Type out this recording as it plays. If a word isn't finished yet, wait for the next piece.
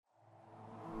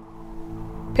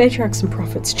Patriarchs and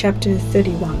Prophets, chapter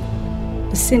 31.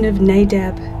 The sin of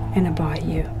Nadab and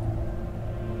Abihu.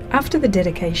 After the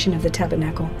dedication of the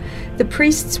tabernacle, the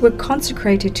priests were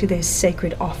consecrated to their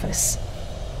sacred office.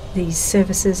 These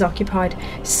services occupied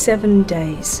 7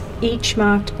 days, each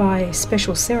marked by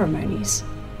special ceremonies.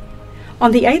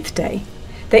 On the 8th day,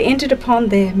 they entered upon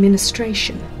their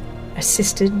ministration.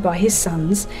 Assisted by his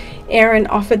sons, Aaron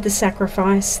offered the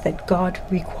sacrifice that God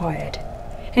required,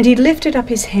 and he lifted up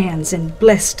his hands and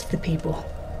blessed the people.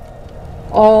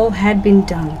 All had been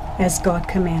done as God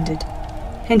commanded,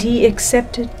 and he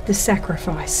accepted the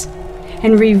sacrifice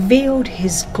and revealed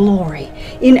his glory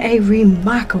in a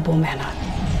remarkable manner.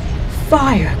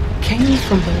 Fire came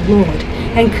from the Lord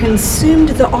and consumed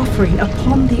the offering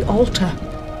upon the altar.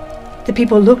 The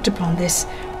people looked upon this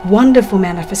wonderful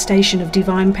manifestation of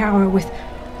divine power with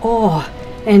awe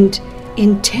and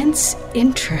intense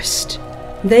interest.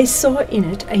 They saw in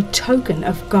it a token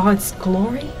of God's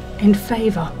glory and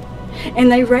favor,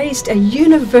 and they raised a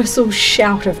universal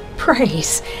shout of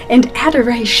praise and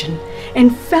adoration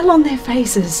and fell on their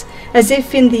faces as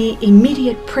if in the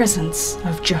immediate presence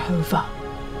of Jehovah.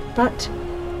 But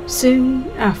soon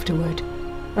afterward,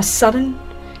 a sudden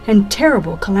and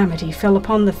terrible calamity fell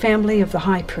upon the family of the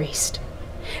high priest.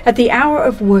 At the hour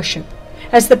of worship,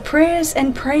 as the prayers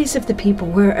and praise of the people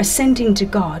were ascending to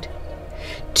God,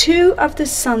 2 of the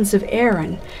sons of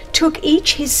Aaron took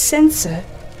each his censer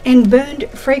and burned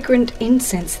fragrant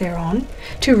incense thereon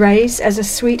to raise as a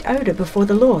sweet odor before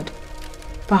the Lord.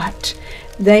 But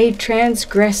they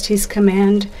transgressed his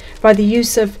command by the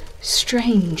use of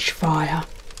strange fire.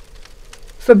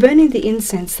 For burning the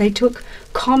incense they took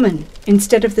common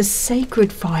instead of the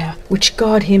sacred fire which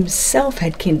God himself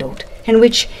had kindled, and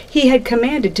which he had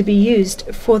commanded to be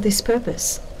used for this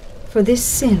purpose. For this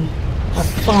sin, a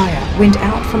fire went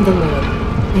out from the Lord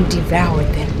and devoured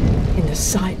them in the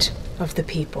sight of the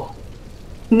people.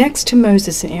 Next to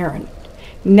Moses and Aaron,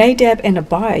 Nadab and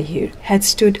Abihu had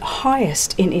stood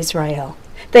highest in Israel.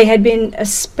 They had been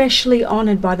especially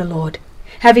honored by the Lord,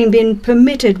 having been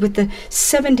permitted with the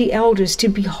 70 elders to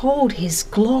behold his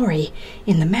glory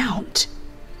in the mount.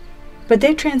 But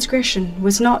their transgression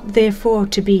was not therefore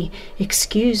to be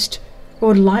excused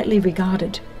or lightly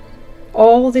regarded.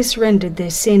 All this rendered their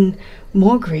sin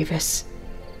more grievous.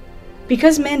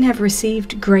 Because men have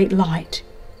received great light,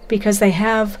 because they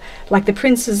have, like the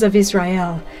princes of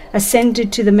Israel,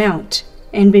 ascended to the mount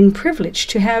and been privileged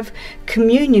to have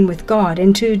communion with God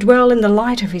and to dwell in the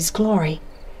light of his glory,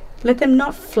 let them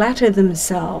not flatter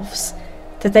themselves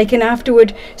that they can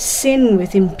afterward sin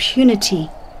with impunity,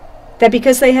 that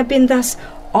because they have been thus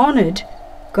honored,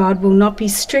 God will not be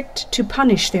strict to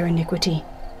punish their iniquity.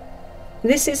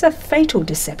 This is a fatal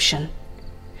deception.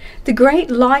 The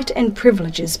great light and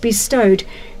privileges bestowed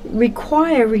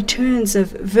require returns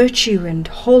of virtue and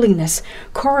holiness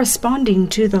corresponding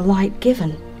to the light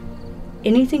given.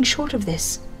 Anything short of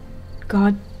this,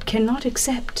 God cannot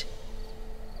accept.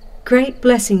 Great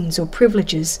blessings or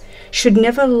privileges should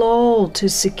never lull to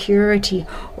security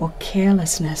or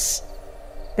carelessness.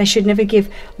 They should never give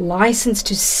license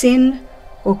to sin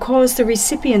or cause the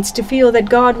recipients to feel that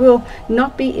God will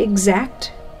not be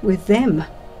exact with them.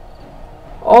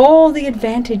 All the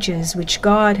advantages which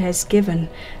God has given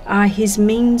are his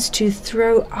means to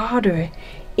throw ardor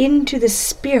into the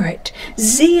spirit,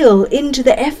 zeal into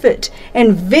the effort,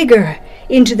 and vigor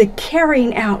into the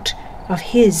carrying out of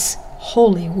his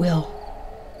holy will.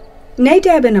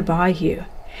 Nadab and Abihu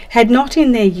had not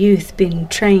in their youth been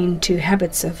trained to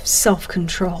habits of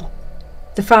self-control.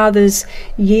 The father's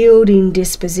yielding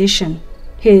disposition,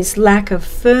 his lack of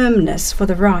firmness for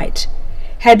the right,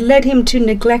 had led him to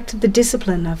neglect the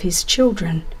discipline of his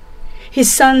children.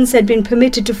 His sons had been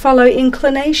permitted to follow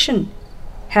inclination.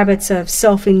 Habits of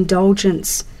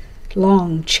self-indulgence,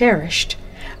 long cherished,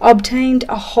 obtained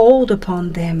a hold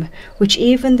upon them which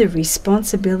even the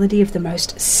responsibility of the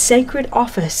most sacred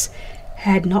office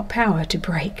had not power to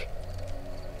break.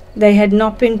 They had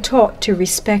not been taught to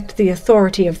respect the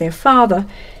authority of their father,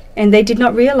 and they did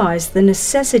not realize the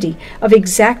necessity of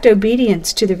exact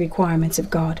obedience to the requirements of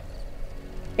God.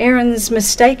 Aaron's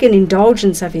mistaken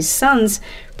indulgence of his sons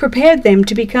prepared them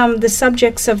to become the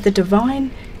subjects of the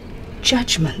divine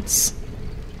judgments.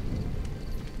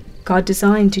 God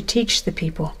designed to teach the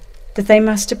people that they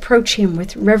must approach him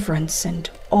with reverence and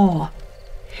awe,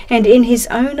 and in his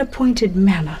own appointed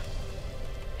manner.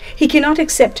 He cannot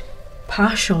accept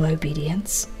partial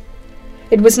obedience.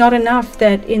 It was not enough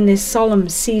that in this solemn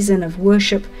season of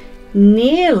worship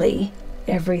nearly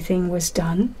everything was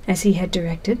done as he had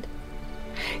directed.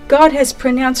 God has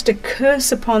pronounced a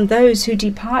curse upon those who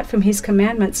depart from his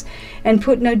commandments and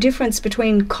put no difference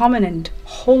between common and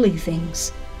holy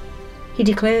things. he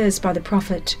declares by the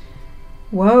prophet,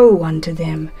 "Woe unto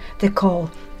them that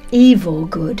call evil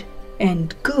good,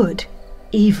 and good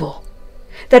evil,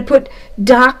 that put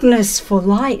darkness for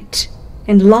light,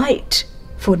 and light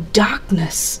for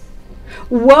darkness.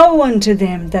 Woe unto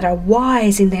them that are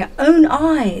wise in their own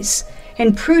eyes,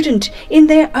 and prudent in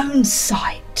their own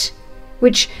sight,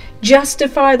 which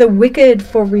justify the wicked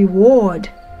for reward,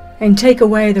 and take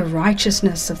away the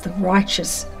righteousness of the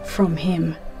righteous from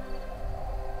him.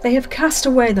 They have cast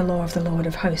away the law of the Lord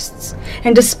of hosts,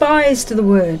 and despised the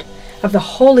word of the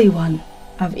Holy One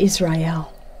of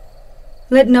Israel."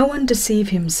 Let no one deceive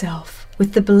himself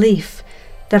with the belief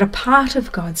that a part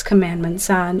of God's commandments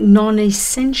are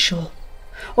non-essential,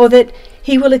 or that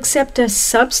he will accept a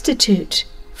substitute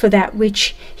for that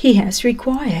which he has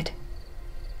required.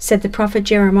 Said the prophet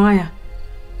Jeremiah,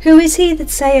 "Who is he that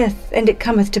saith, and it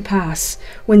cometh to pass,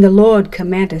 when the Lord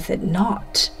commandeth it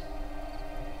not?"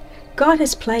 God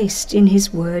has placed in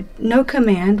his word no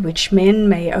command which men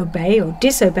may obey or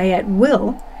disobey at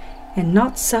will and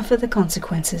not suffer the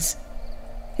consequences.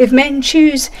 If men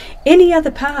choose any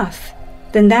other path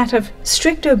than that of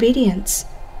strict obedience,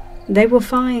 they will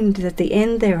find that the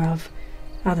end thereof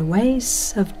are the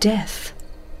ways of death.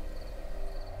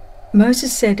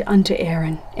 Moses said unto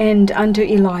Aaron, and unto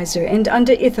Eleazar, and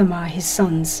unto Ithamar his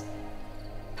sons,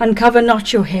 "Uncover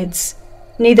not your heads,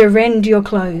 neither rend your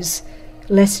clothes,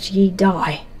 lest ye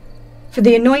die, for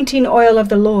the anointing oil of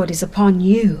the Lord is upon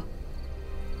you."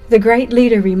 The great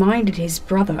leader reminded his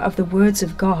brother of the words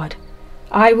of God,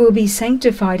 "I will be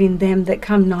sanctified in them that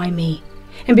come nigh me,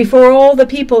 and before all the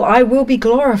people I will be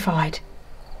glorified."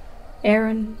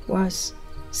 Aaron was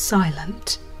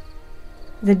silent.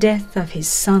 The death of his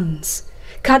sons,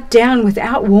 cut down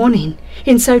without warning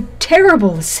in so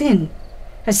terrible a sin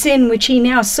which he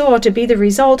now saw to be the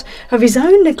result of his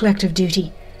own neglect of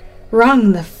duty,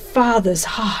 wrung the father's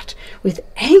heart with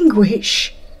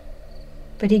anguish.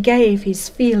 But he gave his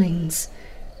feelings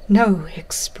no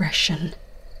expression.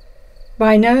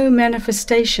 By no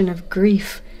manifestation of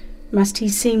grief must he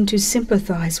seem to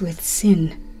sympathize with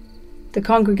sin. The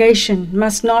congregation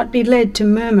must not be led to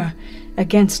murmur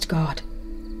against God.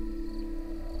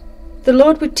 The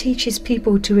Lord would teach his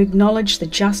people to acknowledge the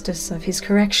justice of his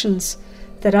corrections,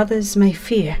 that others may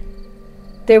fear.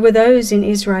 There were those in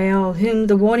Israel whom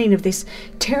the warning of this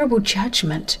terrible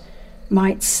judgment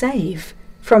might save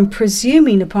from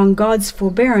presuming upon God's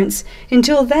forbearance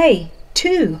until they,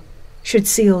 too, should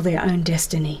seal their own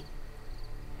destiny.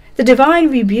 The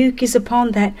divine rebuke is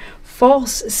upon that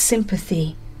false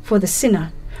sympathy for the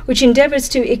sinner which endeavors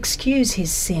to excuse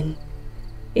his sin.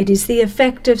 It is the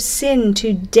effect of sin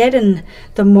to deaden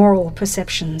the moral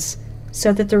perceptions,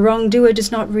 so that the wrongdoer does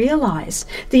not realize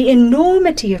the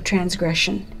enormity of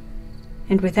transgression,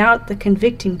 and without the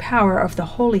convicting power of the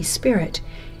Holy Spirit,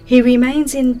 he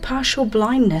remains in partial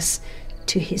blindness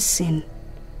to his sin.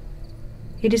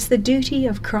 It is the duty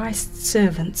of Christ's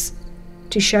servants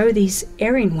to show these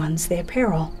erring ones their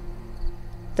peril.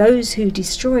 Those who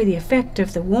destroy the effect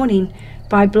of the warning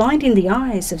by blinding the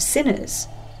eyes of sinners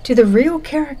to the real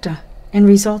character and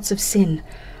results of sin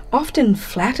often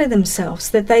flatter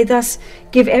themselves that they thus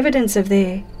give evidence of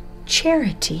their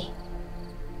charity.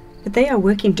 But they are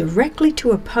working directly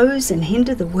to oppose and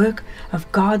hinder the work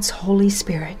of God's Holy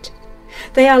Spirit.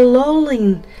 They are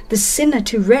lulling the sinner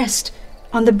to rest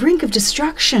on the brink of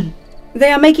destruction.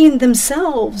 They are making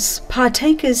themselves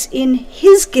partakers in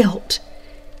his guilt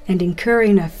and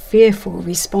incurring a fearful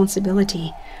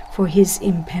responsibility for his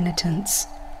impenitence.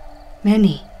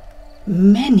 Many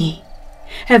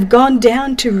have gone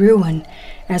down to ruin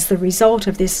as the result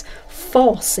of this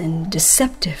false and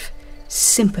deceptive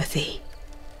sympathy.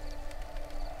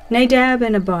 Nadab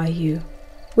and Abihu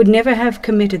would never have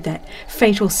committed that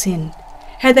fatal sin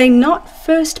had they not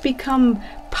first become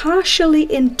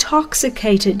partially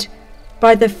intoxicated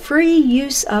by the free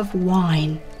use of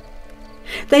wine.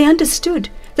 They understood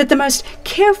that the most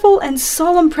careful and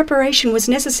solemn preparation was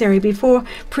necessary before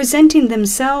presenting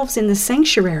themselves in the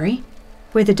sanctuary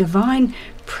where the divine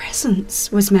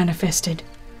presence was manifested.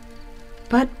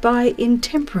 But by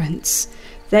intemperance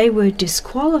they were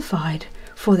disqualified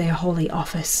for their holy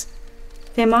office.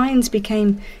 Their minds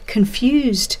became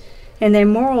confused and their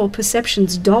moral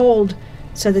perceptions dulled,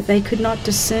 so that they could not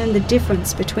discern the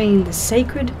difference between the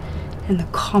sacred and the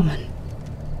common.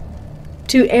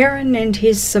 To Aaron and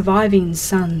his surviving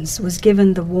sons was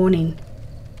given the warning,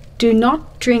 "Do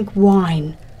not drink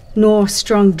wine, nor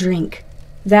strong drink,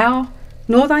 thou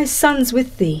nor thy sons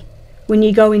with thee, when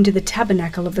ye go into the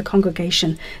tabernacle of the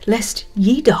congregation, lest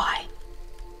ye die.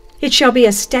 It shall be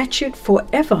a statute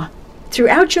forever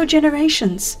throughout your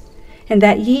generations, and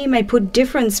that ye may put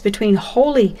difference between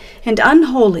holy and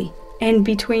unholy, and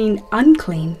between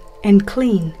unclean and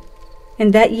clean,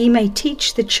 and that ye may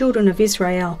teach the children of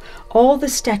Israel all the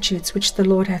statutes which the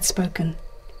Lord hath spoken.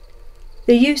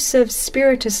 The use of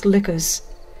spirituous liquors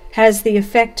has the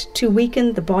effect to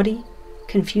weaken the body,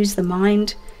 confuse the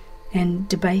mind, and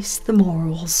debase the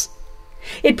morals.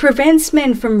 It prevents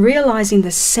men from realizing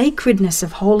the sacredness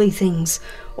of holy things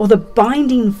or the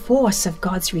binding force of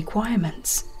God's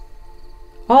requirements.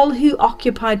 All who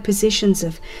occupied positions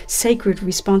of sacred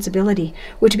responsibility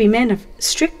were to be men of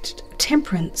strict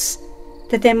temperance,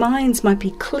 that their minds might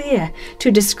be clear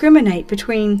to discriminate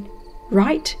between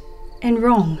right and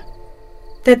wrong,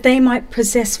 that they might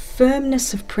possess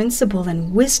firmness of principle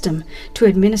and wisdom to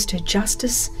administer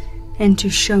justice and to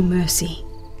show mercy.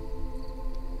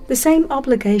 The same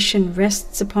obligation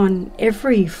rests upon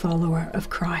every follower of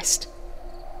Christ.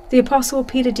 The Apostle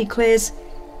Peter declares,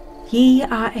 "Ye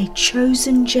are a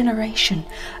chosen generation,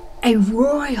 a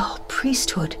royal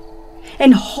priesthood,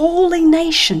 an holy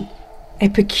nation, a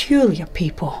peculiar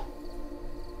people."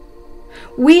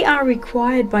 We are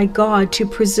required by God to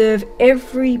preserve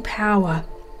every power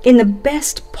in the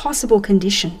best possible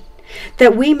condition,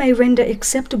 that we may render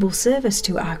acceptable service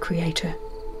to our Creator.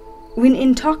 When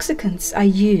intoxicants are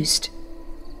used,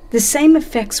 the same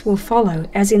effects will follow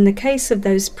as in the case of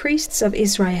those priests of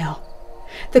Israel.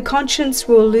 The conscience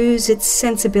will lose its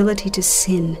sensibility to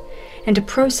sin, and a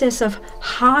process of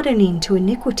hardening to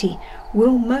iniquity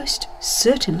will most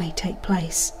certainly take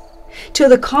place, till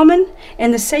the common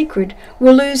and the sacred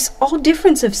will lose all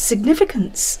difference of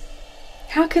significance.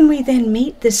 How can we then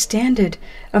meet the standard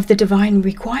of the divine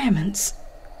requirements?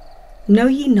 Know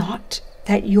ye not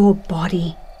that your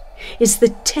body is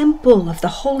the temple of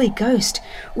the Holy Ghost,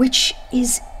 which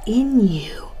is in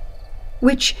you,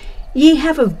 which ye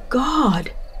have of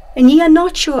God, and ye are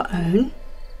not your own?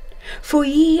 For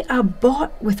ye are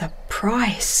bought with a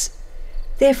price.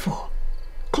 Therefore,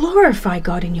 glorify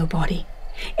God in your body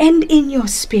and in your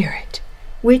spirit,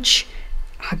 which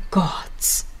are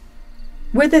God's.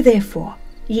 Whether therefore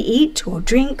ye eat or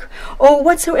drink, or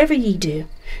whatsoever ye do,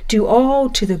 do all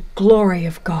to the glory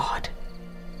of God.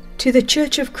 To the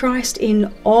Church of Christ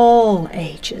in all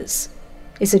ages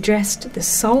is addressed the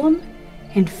solemn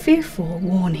and fearful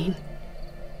warning: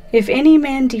 if any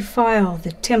man defile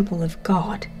the temple of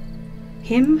God,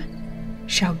 him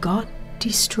shall God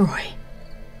destroy.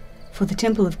 For the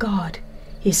temple of God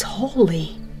is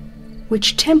holy,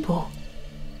 which temple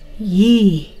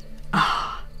ye are.